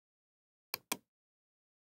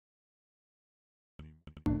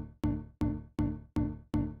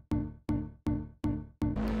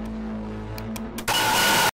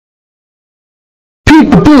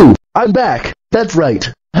Boo! I'm back. That's right.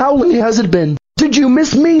 How long has it been? Did you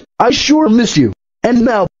miss me? I sure miss you. And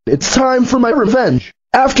now, it's time for my revenge.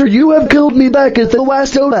 After you have killed me back at the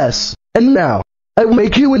last OS. And now, I will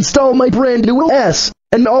make you install my brand new OS.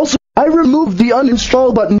 And also, I removed the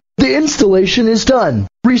uninstall button. The installation is done.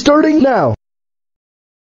 Restarting now.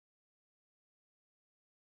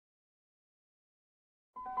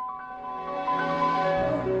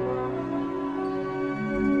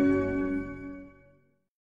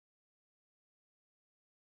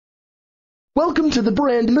 Welcome to the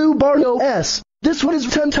brand new Barn OS. This one is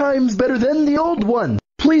 10 times better than the old one.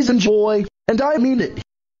 Please enjoy, and I mean it.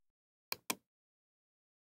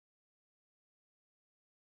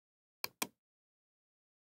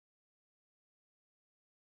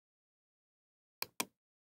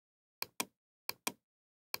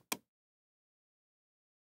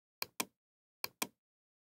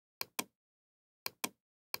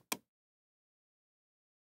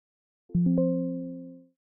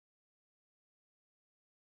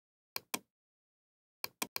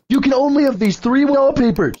 You can only have these 3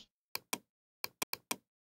 wallpapers.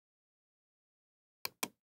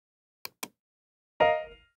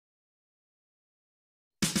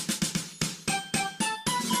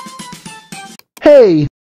 Hey!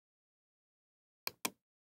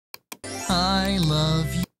 I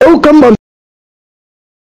love you. Oh, come on!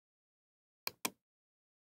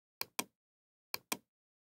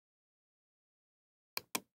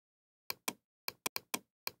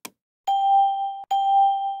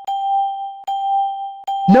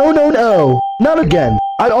 No, not again.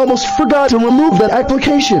 I almost forgot to remove that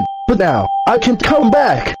application, but now, I can come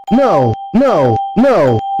back. No.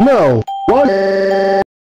 What?